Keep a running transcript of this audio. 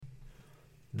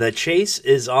The chase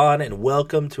is on, and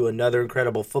welcome to another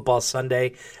incredible football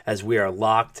Sunday as we are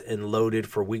locked and loaded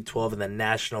for Week 12 in the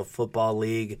National Football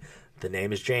League. The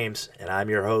name is James, and I'm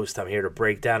your host. I'm here to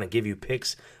break down and give you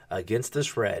picks against the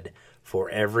spread for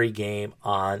every game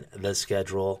on the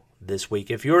schedule this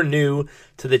week. If you're new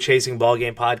to the Chasing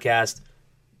Ballgame podcast,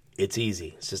 it's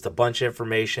easy. It's just a bunch of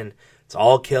information. It's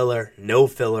all killer, no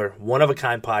filler,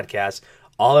 one-of-a-kind podcast.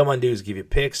 All I want to do is give you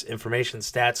picks, information,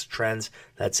 stats, trends.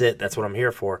 That's it. That's what I'm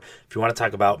here for. If you want to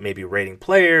talk about maybe rating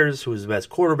players, who's the best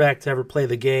quarterback to ever play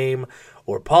the game,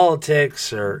 or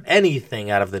politics, or anything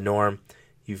out of the norm,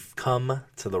 you've come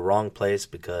to the wrong place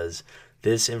because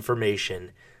this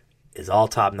information is all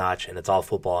top-notch, and it's all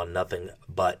football and nothing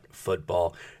but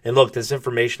football. And look, this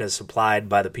information is supplied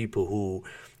by the people who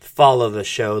follow the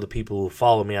show, the people who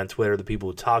follow me on Twitter, the people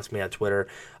who talk to me on Twitter.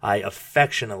 I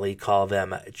affectionately call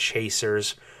them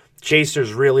chasers.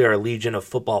 Chasers really are a legion of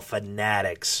football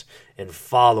fanatics and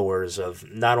followers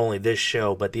of not only this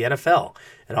show, but the NFL.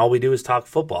 And all we do is talk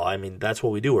football. I mean, that's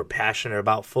what we do. We're passionate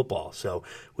about football. So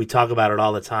we talk about it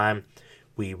all the time.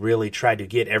 We really try to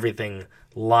get everything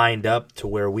lined up to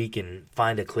where we can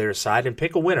find a clear side and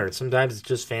pick a winner. Sometimes it's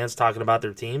just fans talking about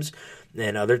their teams,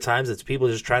 and other times it's people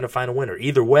just trying to find a winner.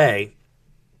 Either way,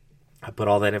 I put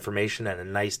all that information in a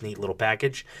nice, neat little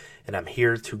package, and I'm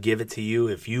here to give it to you.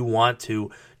 If you want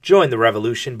to join the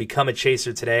revolution, become a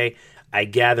chaser today. I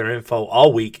gather info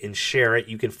all week and share it.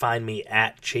 You can find me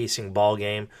at Chasing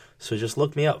Ballgame. So just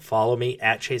look me up. Follow me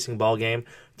at Chasing Ballgame.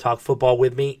 Talk football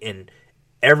with me, and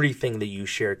everything that you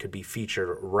share could be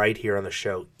featured right here on the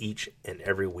show each and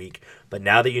every week. But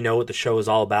now that you know what the show is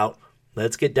all about,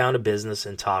 let's get down to business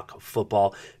and talk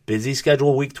football. Busy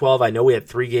schedule Week 12. I know we had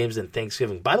 3 games in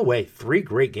Thanksgiving. By the way, 3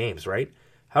 great games, right?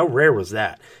 How rare was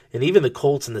that? And even the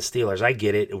Colts and the Steelers, I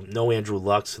get it. No Andrew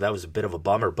Luck, so that was a bit of a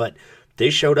bummer. But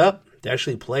they showed up. They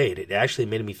actually played. It actually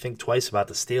made me think twice about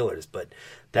the Steelers. But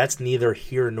that's neither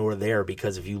here nor there,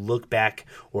 because if you look back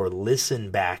or listen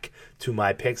back to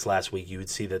my picks last week, you would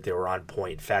see that they were on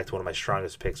point. In fact, one of my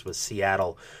strongest picks was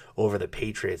Seattle over the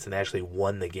Patriots, and they actually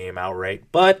won the game outright.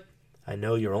 But I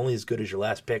know you're only as good as your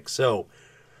last pick, so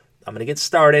I'm going to get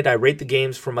started. I rate the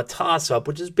games from a toss-up,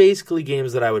 which is basically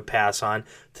games that I would pass on,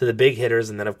 to the big hitters,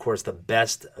 and then, of course, the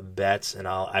best bets, and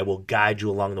I will guide you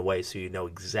along the way so you know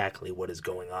exactly what is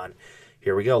going on.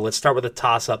 Here we go. Let's start with the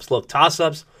toss-ups. Look,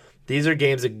 toss-ups, these are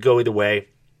games that can go either way.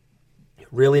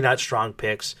 Really not strong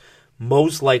picks.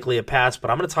 Most likely a pass,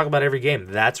 but I'm going to talk about every game.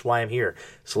 That's why I'm here.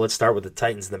 So let's start with the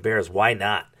Titans and the Bears. Why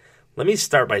not? Let me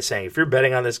start by saying, if you're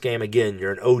betting on this game, again,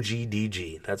 you're an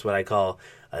OGDG. That's what I call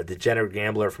a degenerate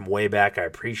gambler from way back. I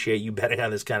appreciate you betting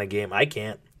on this kind of game. I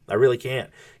can't. I really can't.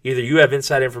 Either you have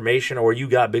inside information or you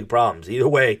got big problems. Either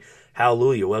way,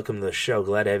 hallelujah. Welcome to the show.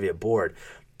 Glad to have you aboard.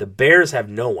 The Bears have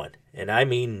no one, and I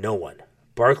mean no one.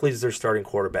 Barkley's their starting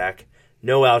quarterback.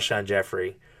 No Alshon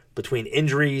Jeffrey. Between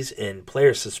injuries and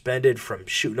players suspended from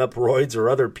shooting up roids or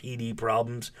other PD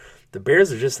problems, the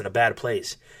Bears are just in a bad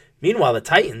place. Meanwhile, the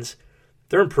Titans,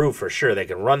 they're improved for sure. They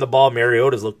can run the ball.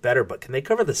 Mariota's look better, but can they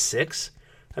cover the 6?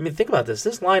 I mean, think about this.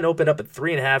 This line opened up at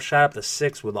 3.5, shot up to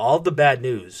 6 with all the bad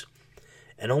news,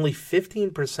 and only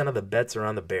 15% of the bets are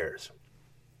on the Bears.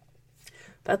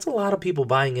 That's a lot of people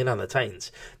buying in on the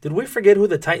Titans. Did we forget who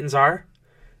the Titans are?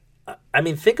 I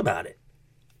mean, think about it.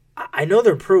 I know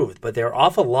they're improved, but they're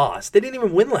off a loss. They didn't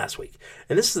even win last week.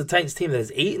 And this is the Titans team that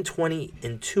is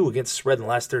 8-20-2 against the spread in the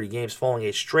last 30 games, following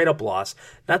a straight-up loss.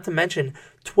 Not to mention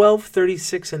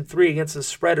 12-36-3 against the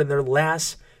spread in their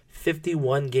last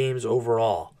 51 games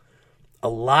overall. A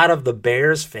lot of the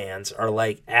Bears fans are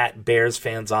like at Bears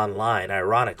fans online,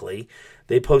 ironically.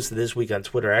 They posted this week on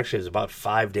Twitter, actually it was about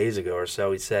 5 days ago or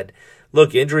so. He said,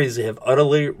 look, injuries have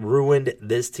utterly ruined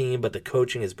this team, but the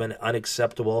coaching has been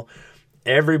unacceptable.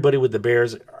 Everybody with the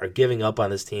Bears are giving up on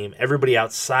this team. Everybody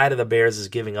outside of the Bears is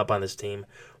giving up on this team.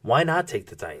 Why not take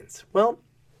the Titans? Well,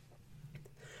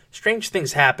 strange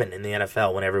things happen in the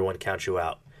NFL when everyone counts you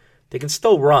out. They can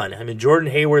still run. I mean,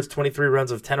 Jordan Hayward's 23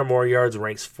 runs of 10 or more yards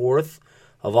ranks 4th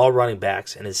of all running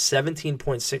backs, and his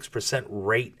 17.6%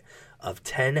 rate of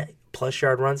 10-plus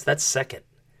yard runs, that's 2nd.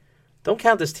 Don't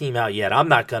count this team out yet. I'm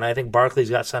not going to. I think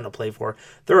Barkley's got something to play for.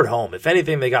 They're at home. If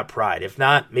anything, they got pride. If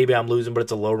not, maybe I'm losing, but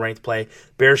it's a low-ranked play.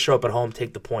 Bears show up at home,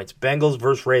 take the points. Bengals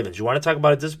versus Ravens. You want to talk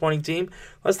about a disappointing team?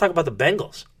 Let's talk about the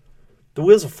Bengals. The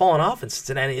wheels have fallen off in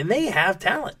Cincinnati, and they have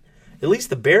talent. At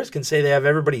least the Bears can say they have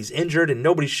everybody's injured and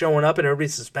nobody's showing up and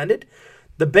everybody's suspended.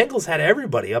 The Bengals had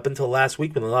everybody up until last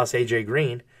week when they lost A.J.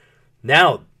 Green.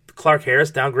 Now, Clark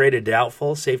Harris downgraded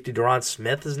doubtful. Safety Deron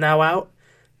Smith is now out.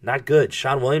 Not good.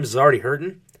 Sean Williams is already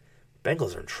hurting.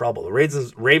 Bengals are in trouble.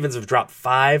 The Ravens have dropped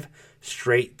 5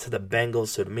 straight to the Bengals.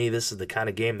 So to me, this is the kind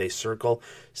of game they circle.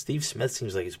 Steve Smith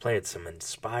seems like he's playing some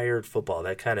inspired football.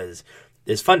 That kind of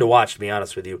is fun to watch, to be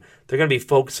honest with you. They're going to be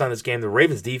focused on this game. The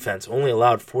Ravens defense only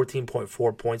allowed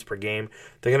 14.4 points per game.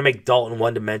 They're going to make Dalton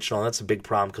one-dimensional, and that's a big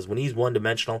problem because when he's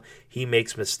one-dimensional, he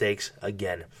makes mistakes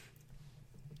again.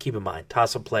 Keep in mind,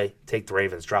 toss-up play, take the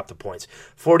Ravens, drop the points.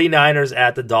 49ers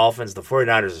at the Dolphins. The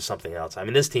 49ers are something else. I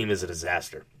mean, this team is a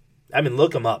disaster. I mean,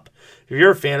 look them up. If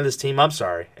you're a fan of this team, I'm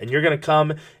sorry. And you're going to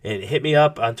come and hit me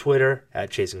up on Twitter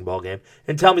at Chasing Ballgame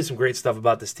and tell me some great stuff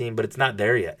about this team, but it's not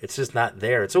there yet. It's just not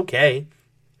there. It's okay.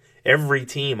 Every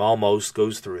team almost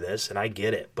goes through this, and I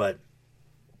get it. But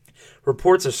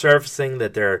reports are surfacing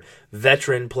that they're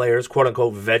veteran players,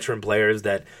 quote-unquote veteran players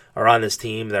that are on this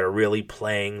team that are really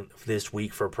playing this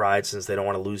week for pride since they don't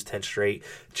want to lose 10 straight.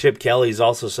 Chip Kelly's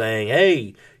also saying,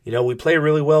 hey, we play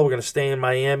really well. We're going to stay in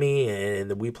Miami,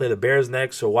 and we play the Bears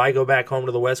next, so why go back home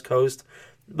to the West Coast?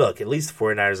 Look, at least the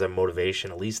 49ers have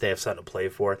motivation. At least they have something to play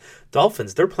for.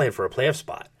 Dolphins, they're playing for a playoff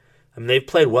spot. I mean, they've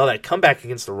played well. That comeback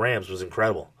against the Rams was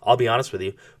incredible. I'll be honest with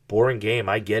you. Boring game,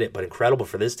 I get it, but incredible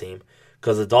for this team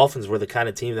because the Dolphins were the kind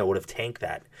of team that would have tanked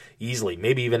that easily,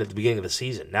 maybe even at the beginning of the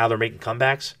season. Now they're making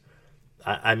comebacks.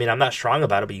 I mean, I'm not strong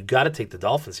about it, but you got to take the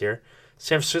Dolphins here.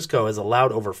 San Francisco has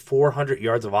allowed over 400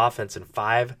 yards of offense in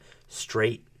 5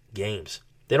 straight games.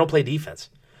 They don't play defense.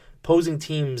 Opposing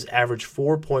teams average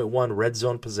 4.1 red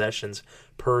zone possessions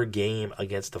per game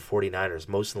against the 49ers,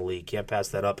 most in the league. Can't pass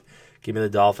that up. Give me the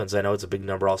Dolphins. I know it's a big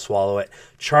number. I'll swallow it.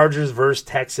 Chargers versus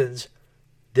Texans.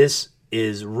 This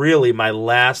is really my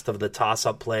last of the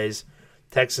toss-up plays.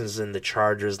 Texans and the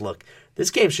Chargers. Look,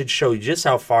 this game should show you just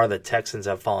how far the Texans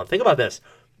have fallen. Think about this.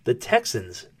 The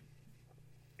Texans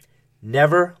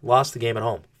never lost the game at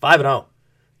home. 5-0.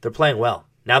 They're playing well.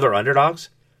 Now they're underdogs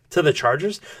to the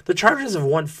Chargers. The Chargers have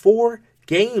won 4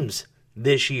 games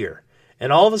this year.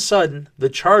 And all of a sudden, the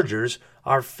Chargers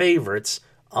are favorites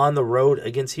on the road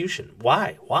against Houston.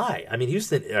 Why? I mean,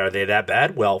 Houston, are they that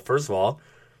bad? Well, first of all,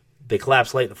 they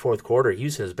collapsed late in the fourth quarter.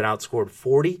 Houston has been outscored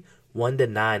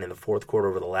 41-9 in the fourth quarter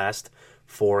over the last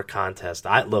 4 contests.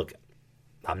 Look,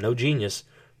 I'm no genius,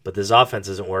 but this offense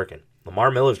isn't working.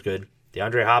 Lamar Miller's good.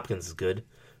 DeAndre Hopkins is good.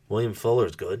 William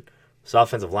Fuller's good. This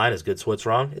offensive line is good. So what's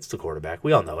wrong? It's the quarterback.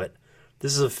 We all know it.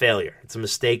 This is a failure. It's a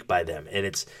mistake by them, and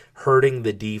it's hurting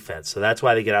the defense. So that's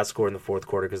why they get outscored in the fourth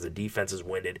quarter, because the defense is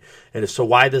winded. And so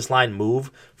why this line move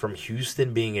from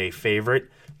Houston being a favorite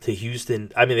to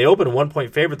Houston? I mean, they opened a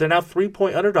 1-point favorite. They're now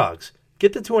 3-point underdogs.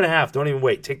 Get the 2.5. Don't even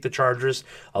wait. Take the Chargers.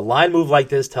 A line move like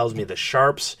this tells me the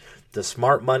sharps, the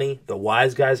smart money, the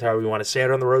wise guys, however you want to say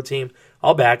it on the road team,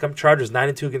 I'll back them. Chargers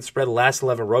 9-2 against spread the last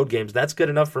 11 road games. That's good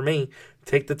enough for me.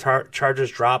 Take the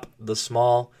Chargers, drop the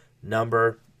small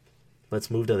number. Let's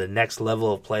move to the next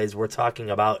level of plays. We're talking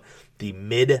about the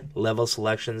mid-level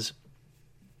selections.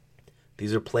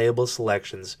 These are playable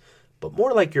selections, but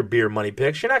more like your beer money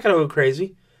picks. You're not going to go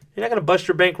crazy. You're not going to bust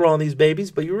your bankroll on these babies,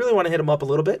 but you really want to hit them up a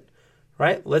little bit,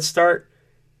 right? Let's start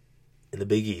in the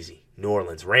Big Easy. New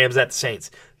Orleans, Rams at the Saints.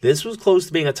 This was close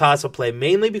to being a toss-up play,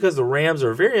 mainly because the Rams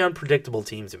are a very unpredictable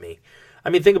team to me. I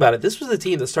mean, think about it. This was the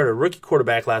team that started a rookie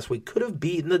quarterback last week, could have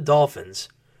beaten the Dolphins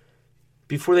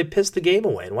before they pissed the game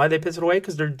away. And why did they piss it away?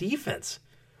 Because their defense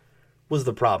was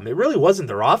the problem. It really wasn't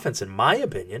their offense, in my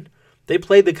opinion. They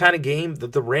played the kind of game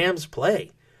that the Rams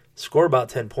play. Score about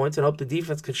 10 points and hope the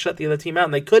defense could shut the other team out,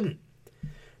 and they couldn't.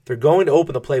 They're going to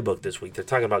open the playbook this week. They're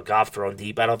talking about Goff throwing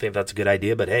deep. I don't think that's a good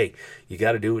idea, but hey, you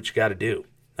got to do what you got to do.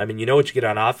 I mean, you know what you get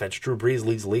on offense. Drew Brees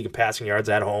leads the league in passing yards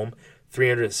at home,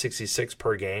 366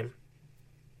 per game.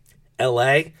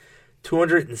 L.A.,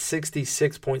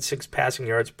 266.6 passing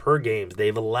yards per game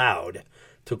they've allowed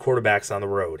to quarterbacks on the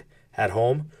road. At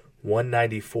home,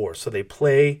 194. So they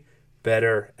play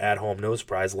better at home. No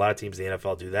surprise. A lot of teams in the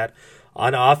NFL do that.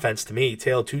 On offense, to me,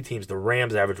 tale of two teams, the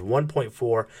Rams average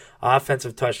 1.4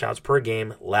 offensive touchdowns per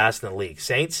game, last in the league.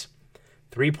 Saints,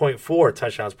 3.4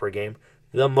 touchdowns per game,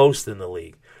 the most in the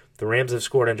league. The Rams have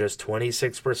scored on just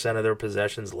 26% of their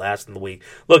possessions, last in the league.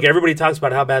 Look, everybody talks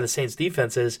about how bad the Saints'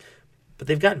 defense is, but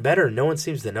they've gotten better and no one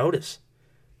seems to notice.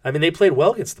 I mean, they played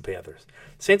well against the Panthers.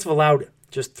 The Saints have allowed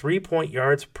just 3-point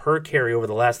yards per carry over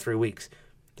the last 3 weeks.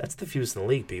 That's the fewest in the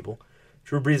league, people.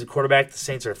 Drew Brees at quarterback. The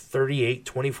Saints are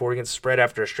 38-24 against the spread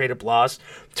after a straight-up loss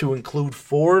to include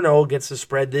 4-0 against the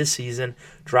spread this season.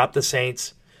 Drop the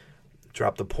Saints.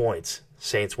 Drop the points.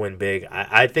 Saints win big.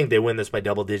 I think they win this by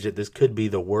double digit. This could be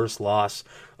the worst loss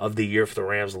of the year for the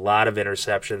Rams. A lot of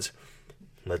interceptions.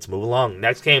 Let's move along.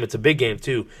 Next game, it's a big game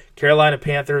too. Carolina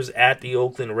Panthers at the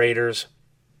Oakland Raiders.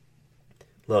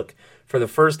 Look, for the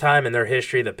first time in their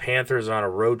history, the Panthers are on a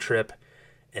road trip,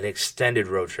 an extended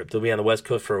road trip. They'll be on the West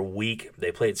Coast for a week.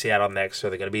 They played Seattle next, so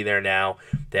they're going to be there now.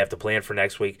 They have to plan for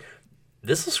next week.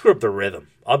 This will screw up their rhythm.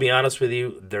 I'll be honest with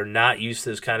you. They're not used to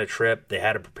this kind of trip. They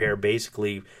had to prepare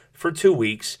basically for 2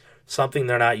 weeks, something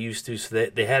they're not used to. So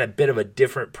they had a bit of a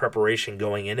different preparation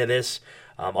going into this.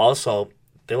 Also,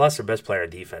 they lost their best player on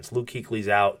defense. Luke Kuechly's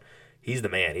out. He's the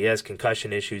man. He has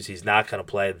concussion issues. He's not going to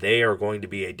play. They are going to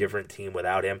be a different team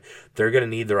without him. They're going to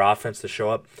need their offense to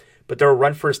show up. But they're a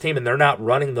run-first team, and they're not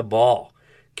running the ball.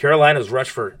 Carolina's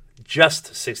rushed for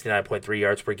just 69.3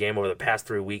 yards per game over the past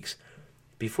 3 weeks.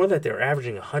 Before that, they were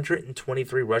averaging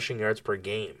 123 rushing yards per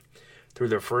game through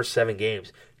their first 7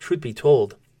 games. Truth be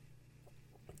told,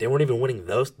 they weren't even winning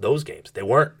those games. They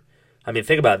weren't. I mean,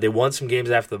 think about it. They won some games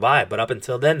after the bye, but up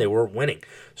until then, they weren't winning.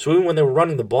 So even when they were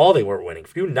running the ball, they weren't winning.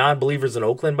 For you non-believers in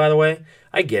Oakland, by the way,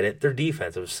 I get it. Their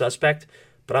defense was suspect.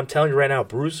 But I'm telling you right now,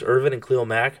 Bruce Irvin and Khalil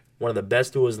Mack, one of the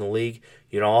best duos in the league.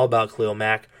 You know all about Khalil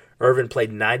Mack. Irvin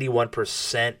played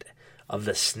 91% of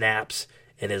the snaps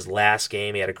in his last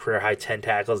game. He had a career-high 10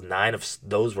 tackles. 9 of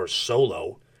those were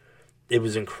solo. It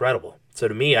was incredible. So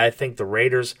to me, I think the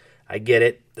Raiders, I get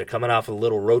it. They're coming off a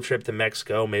little road trip to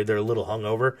Mexico. Maybe they're a little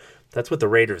hungover. That's what the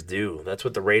Raiders do. That's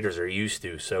what the Raiders are used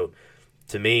to. So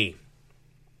to me,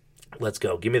 let's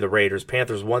go. Give me the Raiders.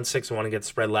 Panthers 1-6-1 against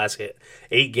the spread last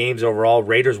 8 games overall.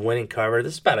 Raiders winning cover.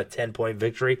 This is about a 10-point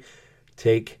victory.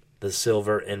 Take the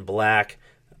silver and black.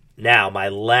 Now, my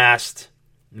last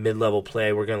mid-level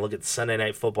play, we're going to look at Sunday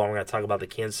Night Football. We're going to talk about the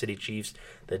Kansas City Chiefs,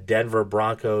 the Denver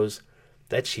Broncos.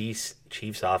 That Chiefs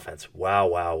offense,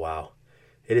 wow.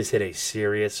 It has hit a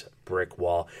serious brick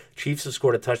wall. Chiefs have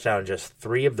scored a touchdown in just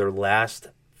 3 of their last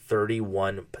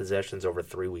 31 possessions over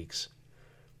 3 weeks.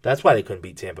 That's why they couldn't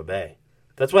beat Tampa Bay.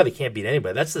 That's why they can't beat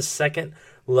anybody. That's the second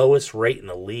lowest rate in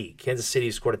the league. Kansas City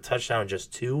scored a touchdown in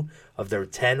just 2 of their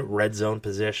 10 red zone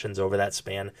possessions over that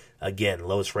span. Again,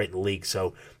 lowest rate in the league.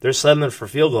 So they're settling for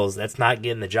field goals. That's not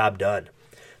getting the job done.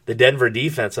 The Denver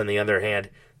defense, on the other hand,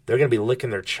 they're going to be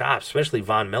licking their chops, especially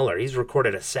Von Miller. He's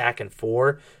recorded a sack in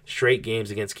 4 straight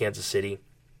games against Kansas City,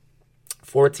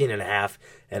 14.5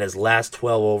 in his last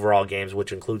 12 overall games,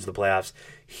 which includes the playoffs.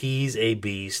 He's a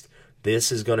beast.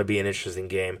 This is going to be an interesting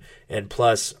game. And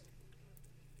plus,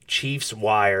 Chiefs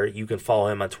Wire, you can follow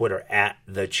him on Twitter at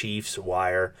the Chiefs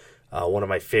Wire, one of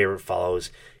my favorite follows.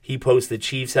 He posts the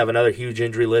Chiefs have another huge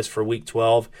injury list for Week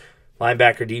 12.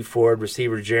 Linebacker D. Ford,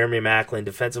 receiver Jeremy Maclin,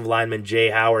 defensive lineman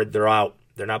Jay Howard, they're out.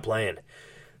 They're not playing.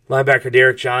 Linebacker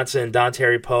Derek Johnson,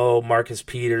 Dontari Poe, Marcus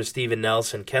Peters, Steven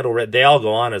Nelson, Kendall Red, they all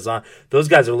go on as on. Those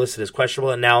guys are listed as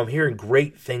questionable, and now I'm hearing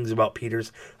great things about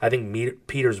Peters. I think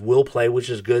Peters will play, which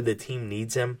is good. The team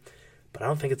needs him, but I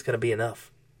don't think it's going to be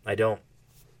enough. I don't.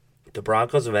 The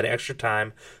Broncos have had extra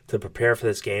time to prepare for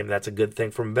this game. That's a good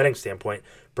thing from a betting standpoint.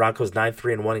 Broncos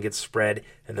 9-3-1 against spread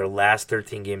in their last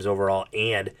 13 games overall,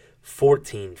 and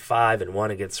 14-5-1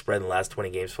 against spread in the last 20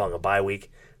 games following a bye week.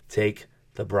 Take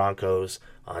the Broncos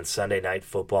on Sunday Night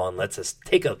Football, and let's just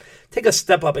take a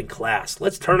step up in class.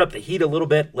 Let's turn up the heat a little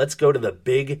bit. Let's go to the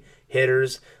big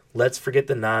hitters. Let's forget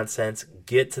the nonsense.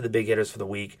 Get to the big hitters for the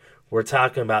week. We're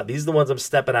talking about, these are the ones I'm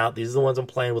stepping out. These are the ones I'm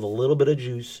playing with a little bit of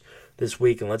juice this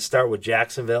week, and let's start with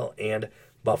Jacksonville and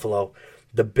Buffalo.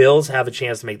 The Bills have a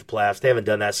chance to make the playoffs. They haven't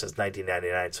done that since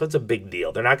 1999, so it's a big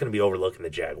deal. They're not going to be overlooking the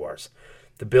Jaguars.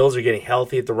 The Bills are getting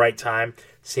healthy at the right time.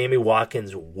 Sammy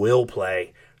Watkins will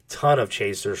play. Ton of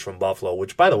chasers from Buffalo,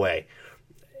 which, by the way,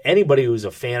 anybody who's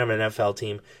a fan of an NFL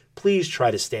team, please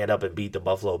try to stand up and beat the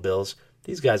Buffalo Bills.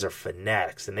 These guys are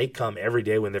fanatics, and they come every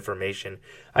day with information.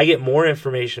 I get more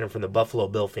information from the Buffalo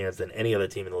Bill fans than any other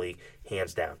team in the league,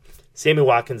 hands down. Sammy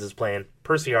Watkins is playing.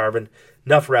 Percy Harvin,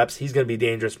 enough reps. He's going to be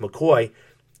dangerous. McCoy,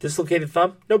 dislocated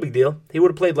thumb, no big deal. He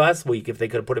would have played last week if they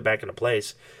could have put it back into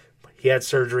place. He had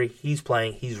surgery. He's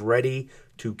playing. He's ready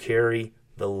to carry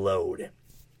the load.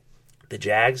 The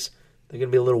Jags, they're going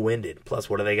to be a little winded. Plus,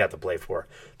 what do they got to play for?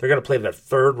 They're going to play their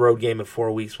 3rd road game in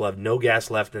 4 weeks. We'll have no gas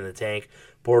left in the tank.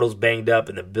 Bortles banged up,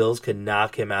 and the Bills could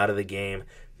knock him out of the game,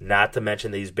 not to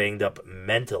mention that he's banged up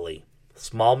mentally.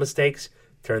 Small mistakes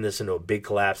turn this into a big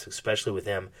collapse, especially with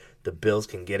him. The Bills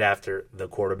can get after the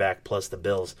quarterback plus the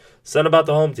Bills. Something about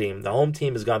the home team. The home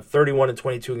team has gone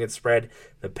 31-22 against spread in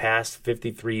the past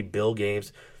 53 Bill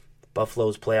games.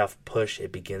 Buffalo's playoff push,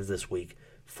 it begins this week.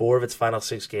 4 of its final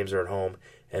 6 games are at home,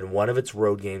 and 1 of its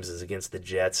road games is against the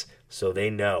Jets, so they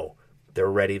know they're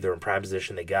ready. They're in prime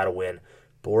position. They got to win.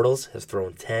 Bortles has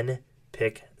thrown 10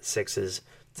 pick sixes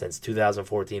since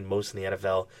 2014, most in the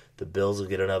NFL. The Bills will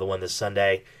get another one this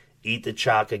Sunday. Eat the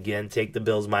chalk again. Take the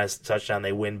Bills minus the touchdown.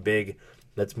 They win big.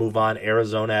 Let's move on.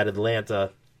 Arizona at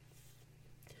Atlanta.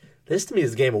 This, to me,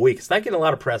 is the game of the week. It's not getting a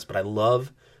lot of press, but I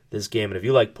love this game. And if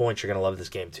you like points, you're going to love this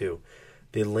game too.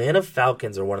 The Atlanta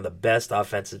Falcons are one of the best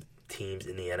offensive teams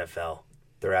in the NFL.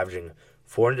 They're averaging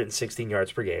 416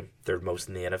 yards per game, third most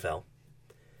in the NFL.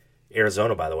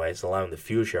 Arizona, by the way, is allowing the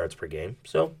fewest yards per game.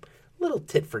 So a little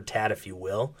tit for tat, if you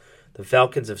will. The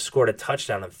Falcons have scored a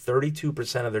touchdown on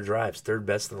 32% of their drives, third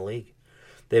best in the league.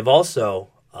 They've also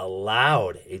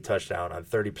allowed a touchdown on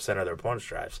 30% of their opponent's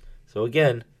drives. So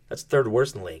again, that's third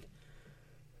worst in the league.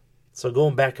 So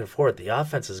going back and forth, the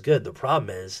offense is good. The problem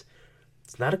is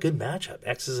it's not a good matchup.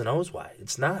 X's and O's wide.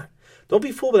 It's not. Don't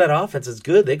be fooled with that offense. It's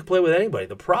good. They can play with anybody.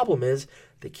 The problem is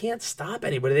they can't stop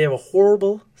anybody. They have a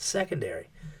horrible secondary.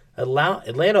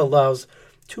 Atlanta allows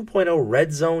 2.0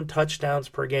 red zone touchdowns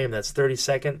per game. That's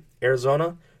 32nd.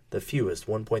 Arizona, the fewest,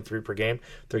 1.3 per game.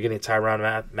 They're getting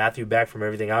Tyrann Mathieu back from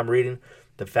everything I'm reading.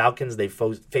 The Falcons, they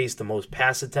face the most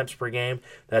pass attempts per game.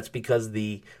 That's because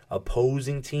the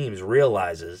opposing teams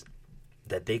realizes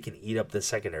that they can eat up the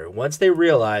secondary. Once they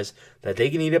realize that they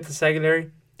can eat up the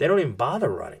secondary, they don't even bother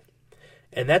running.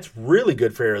 And that's really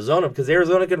good for Arizona because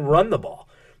Arizona can run the ball.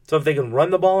 So if they can run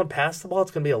the ball and pass the ball,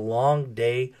 it's going to be a long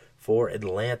day for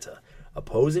Atlanta.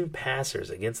 Opposing passers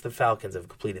against the Falcons have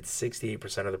completed 68%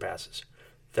 of their passes,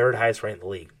 third highest rate in the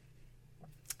league.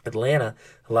 Atlanta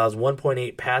allows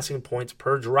 1.8 passing points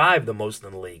per drive, the most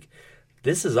in the league.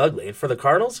 This is ugly. And for the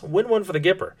Cardinals, win one for the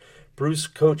Gipper.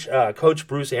 Coach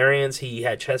Bruce Arians, he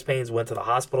had chest pains, went to the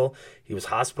hospital. He was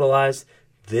hospitalized.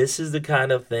 This is the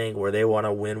kind of thing where they want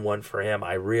to win one for him.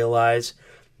 I realize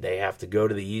they have to go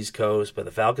to the East Coast, but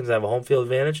the Falcons have a home field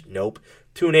advantage? Nope.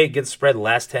 2-8 against spread the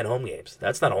last 10 home games.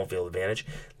 That's not a home field advantage.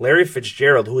 Larry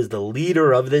Fitzgerald, who is the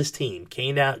leader of this team,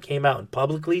 came out and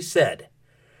publicly said,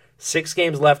 6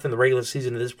 games left in the regular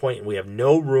season at this point, and we have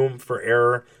no room for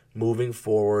error moving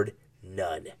forward.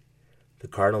 None. The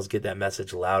Cardinals get that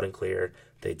message loud and clear.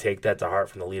 They take that to heart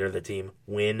from the leader of the team.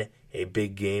 Win a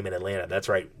big game in Atlanta. That's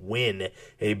right. Win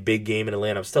a big game in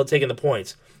Atlanta. I'm still taking the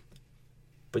points.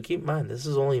 But keep in mind, this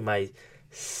is only my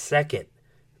second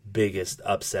biggest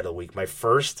upset of the week. My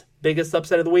first biggest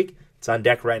upset of the week, it's on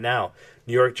deck right now.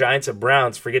 New York Giants at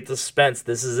Browns. Forget the suspense.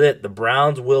 This is it. The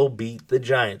Browns will beat the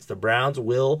Giants. The Browns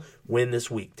will win this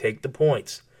week. Take the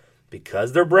points.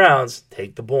 Because they're Browns,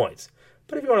 take the points.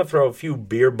 But if you want to throw a few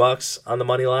beer bucks on the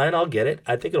money line, I'll get it.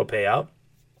 I think it'll pay out.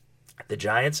 The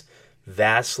Giants,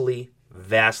 vastly,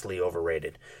 vastly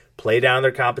overrated. Play down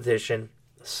their competition.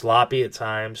 Sloppy at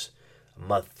times.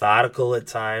 Methodical at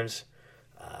times.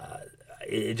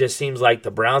 It just seems like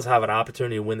the Browns have an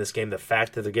opportunity to win this game. The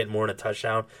fact that they're getting more than a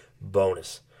touchdown,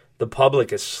 bonus. The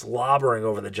public is slobbering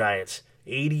over the Giants.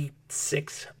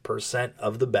 86%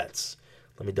 of the bets.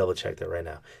 Let me double check that right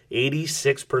now.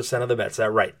 86% of the bets.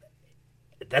 That's right.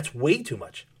 That's way too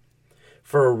much.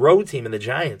 For a road team in the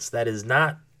Giants, that is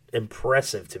not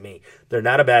impressive to me. They're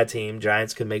not a bad team.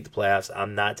 Giants can make the playoffs.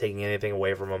 I'm not taking anything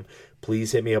away from them.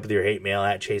 Please hit me up with your hate mail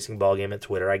at Chasing Ballgame at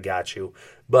Twitter. I got you.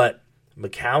 But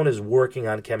McCown is working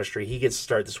on chemistry. He gets to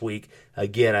start this week.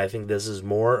 Again, I think this is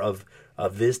more of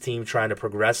this team trying to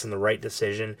progress in the right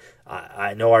decision.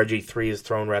 I know RG3 has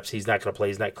thrown reps. He's not going to play.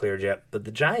 He's not cleared yet. But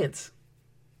the Giants,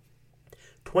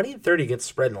 20-30 against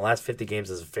spread in the last 50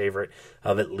 games as a favorite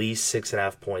of at least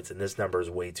 6.5 points, and this number is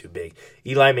way too big.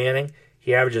 Eli Manning,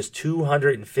 he averages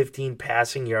 215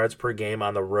 passing yards per game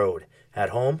on the road.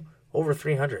 At home, over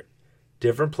 300.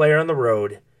 Different player on the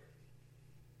road.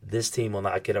 This team will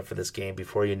not get up for this game.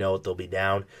 Before you know it, they'll be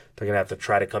down. They're going to have to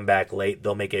try to come back late.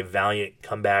 They'll make a valiant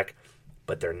comeback,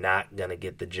 but they're not going to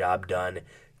get the job done.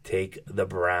 Take the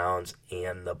Browns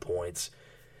and the points.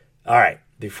 All right,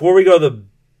 before we go to the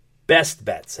best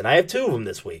bets, and I have 2 of them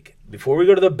this week. Before we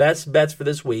go to the best bets for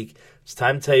this week, it's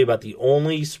time to tell you about the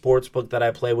only sports book that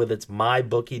I play with. It's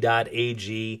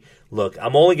mybookie.ag. Look,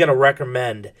 I'm only going to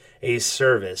recommend a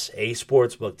service, a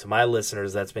sports book, to my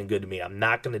listeners that's been good to me. I'm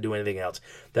not going to do anything else.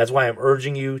 That's why I'm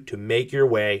urging you to make your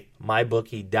way,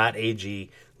 mybookie.ag.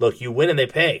 Look, you win and they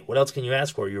pay. What else can you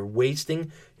ask for? You're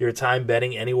wasting your time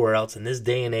betting anywhere else. In this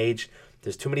day and age,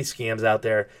 there's too many scams out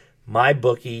there.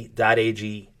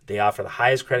 Mybookie.ag. They offer the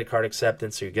highest credit card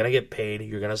acceptance, so you're going to get paid.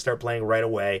 You're going to start playing right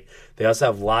away. They also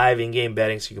have live in-game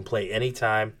betting, so you can play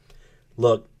anytime.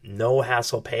 Look, no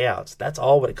hassle payouts. That's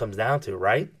all what it comes down to,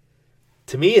 right?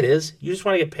 To me, it is. You just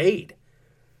want to get paid.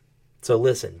 So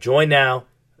listen, join now,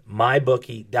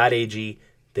 mybookie.ag.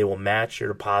 They will match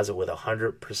your deposit with a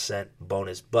 100%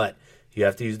 bonus, but you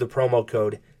have to use the promo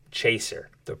code CHASER.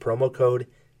 The promo code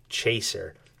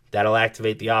CHASER. That'll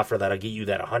activate the offer. That'll get you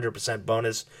that 100%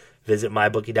 bonus. Visit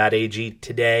mybookie.ag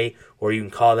today, or you can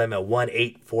call them at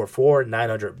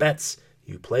 1-844-900-BETS.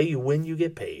 You play, you win, you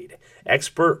get paid.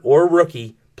 Expert or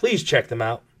rookie, please check them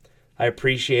out. I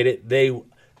appreciate it. They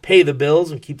pay the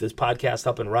bills and keep this podcast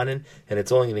up and running, and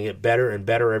it's only going to get better and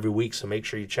better every week, so make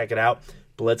sure you check it out.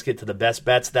 But let's get to the best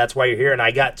bets. That's why you're here, and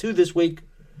I got 2 this week.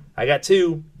 I got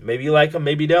 2. Maybe you like them,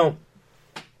 maybe you don't.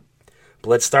 But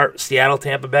let's start Seattle,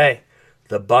 Tampa Bay.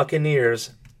 The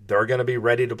Buccaneers, they're going to be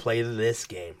ready to play this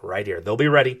game right here. They'll be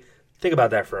ready. Think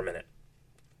about that for a minute.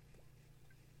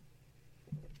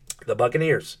 The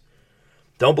Buccaneers.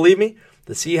 Don't believe me?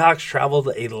 The Seahawks traveled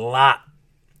a lot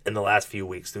in the last few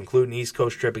weeks, to include an East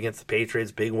Coast trip against the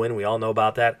Patriots. Big win. We all know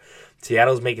about that.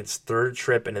 Seattle's making its 3rd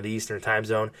trip into the Eastern time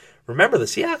zone. Remember, the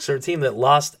Seahawks are a team that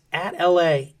lost at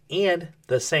L.A. and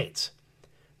the Saints.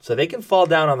 So they can fall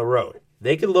down on the road.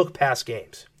 They can look past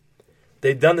games.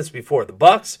 They've done this before. The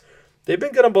Bucs, they've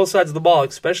been good on both sides of the ball,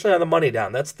 especially on the money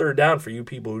down. That's 3rd down for you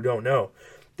people who don't know.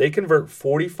 They convert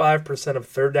 45%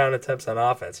 of 3rd down attempts on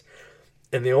offense,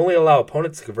 and they only allow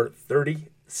opponents to convert 36%.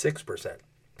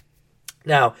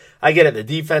 Now, I get it. The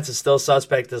defense is still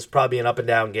suspect. This will probably be an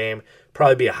up-and-down game.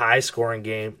 Probably be a high-scoring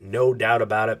game. No doubt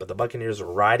about it. But the Buccaneers are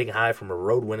riding high from a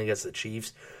road win against the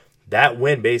Chiefs. That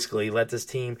win basically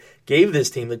gave this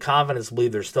team the confidence to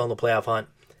believe they're still in the playoff hunt.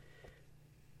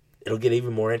 It'll get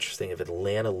even more interesting if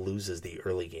Atlanta loses the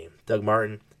early game. Doug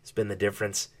Martin has been the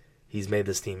difference. He's made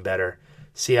this team better.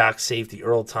 Seahawks safety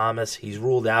Earl Thomas, he's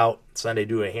ruled out Sunday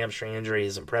due to a hamstring injury.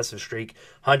 His impressive streak,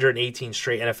 118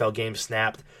 straight NFL games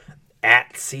snapped.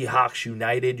 At Seahawks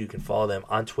United. You can follow them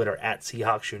on Twitter at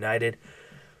Seahawks United.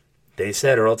 They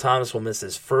said Earl Thomas will miss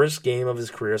his first game of his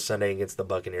career Sunday against the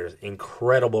Buccaneers.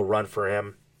 Incredible run for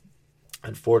him.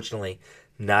 Unfortunately,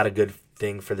 not a good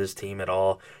thing for this team at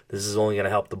all. This is only going to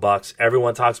help the Bucs.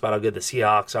 Everyone talks about how good the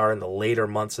Seahawks are in the later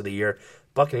months of the year.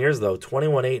 Buccaneers, though,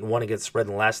 21-8-1 against spread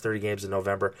in the last 30 games in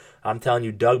November. I'm telling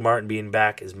you, Doug Martin being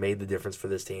back has made the difference for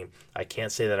this team. I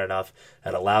can't say that enough.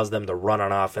 It allows them to run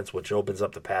on offense, which opens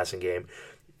up the passing game.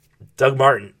 Doug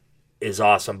Martin is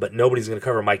awesome, but nobody's going to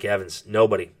cover Mike Evans.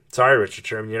 Nobody. Sorry, Richard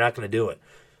Sherman, you're not going to do it.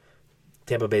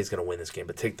 Tampa Bay's going to win this game,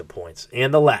 but take the points.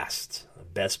 And the last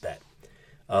best bet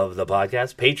of the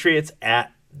podcast, Patriots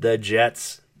at the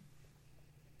Jets.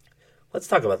 Let's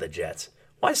talk about the Jets.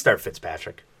 Why start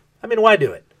Fitzpatrick? I mean, why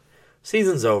do it?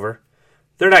 Season's over.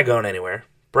 They're not going anywhere.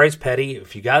 Bryce Petty,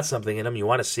 if you got something in him, you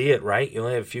want to see it, right? You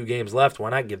only have a few games left.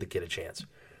 Why not give the kid a chance?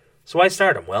 So why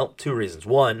start him? Well, 2 reasons.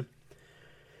 One,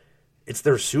 it's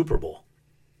their Super Bowl.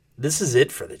 This is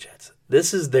it for the Jets.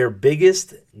 This is their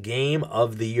biggest game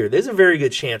of the year. There's a very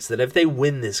good chance that if they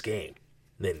win this game,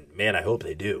 then, man, I hope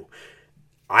they do,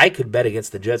 I could bet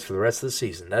against the Jets for the rest of the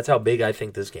season. That's how big I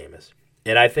think this game is.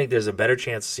 And I think there's a better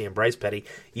chance of seeing Bryce Petty,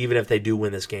 even if they do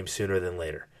win this game sooner than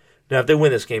later. Now, if they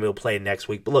win this game, he'll play next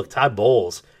week. But look, Todd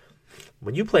Bowles,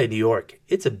 when you play New York,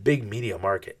 it's a big media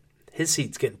market. His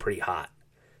seat's getting pretty hot.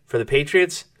 For the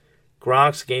Patriots,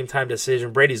 Gronk's game-time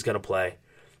decision. Brady's going to play.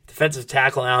 Defensive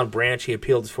tackle Alan Branch, he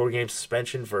appealed his 4-game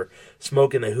suspension for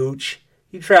smoking the hooch.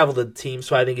 He traveled the team,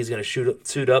 so I think he's going to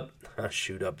suit up.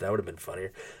 Shoot up, that would have been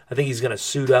funnier. I think he's going to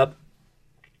suit up.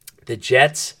 The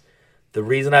Jets, the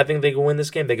reason I think they can win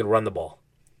this game, they can run the ball.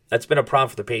 That's been a problem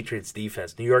for the Patriots'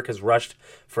 defense. New York has rushed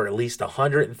for at least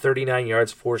 139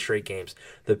 yards 4 straight games.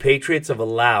 The Patriots have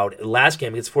allowed, last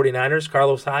game against 49ers,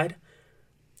 Carlos Hyde,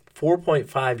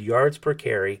 4.5 yards per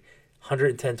carry,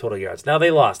 110 total yards. Now, they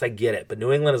lost, I get it, but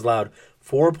New England has allowed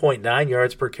 4.9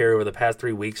 yards per carry over the past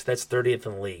 3 weeks. That's 30th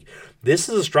in the league. This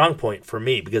is a strong point for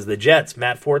me because the Jets,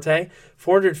 Matt Forte,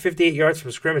 458 yards from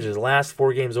scrimmage his last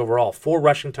 4 games overall. 4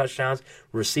 rushing touchdowns,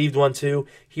 received 1 too.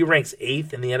 He ranks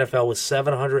 8th in the NFL with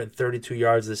 732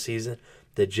 yards this season.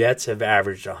 The Jets have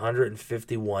averaged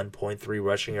 151.3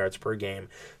 rushing yards per game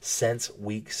since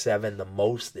Week 7, the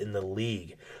most in the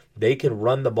league. They can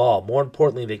run the ball. More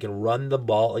importantly, they can run the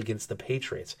ball against the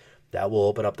Patriots. That will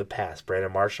open up the pass.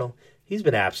 Brandon Marshall, he's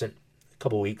been absent a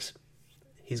couple weeks.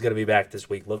 He's going to be back this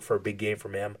week. Look for a big game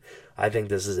from him. I think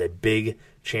this is a big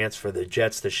chance for the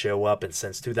Jets to show up. And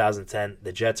since 2010,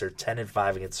 the Jets are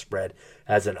 10-5 against the spread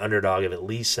as an underdog of at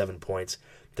least 7 points.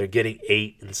 They're getting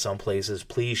 8 in some places.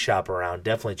 Please shop around.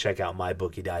 Definitely check out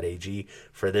mybookie.ag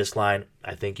for this line.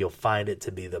 I think you'll find it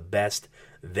to be the best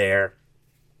there.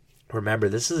 Remember,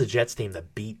 this is a Jets team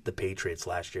that beat the Patriots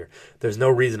last year. There's no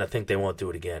reason to think they won't do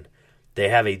it again. They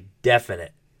have a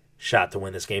definite shot to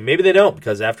win this game. Maybe they don't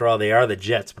because, after all, they are the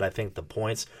Jets, but I think the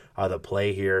points are the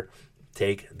play here.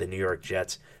 Take the New York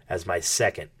Jets as my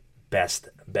second best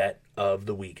bet of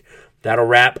the week. That'll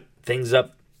wrap things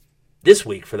up this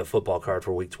week for the football card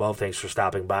for Week 12. Thanks for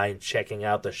stopping by and checking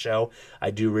out the show.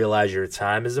 I do realize your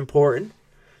time is important,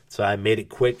 so I made it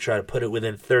quick, try to put it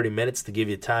within 30 minutes to give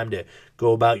you time to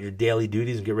go about your daily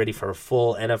duties and get ready for a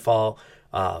full NFL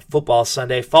football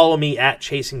Sunday. Follow me at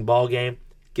Chasing Ballgame.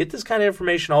 get this kind of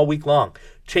information all week long.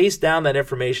 Chase down that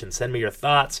information. Send me your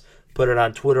thoughts. Put it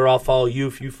on Twitter. I'll follow you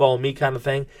if you follow me, kind of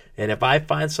thing. And if I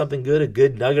find something good, a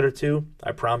good nugget or two,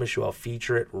 I promise you I'll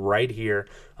feature it right here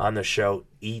on the show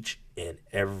each and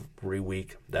every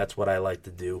week. That's what I like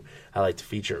to do. I like to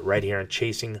feature it right here on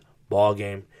Chasing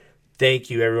Ballgame. Thank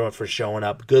you, everyone, for showing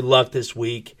up. Good luck this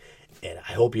week, and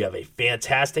I hope you have a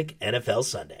fantastic NFL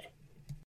Sunday.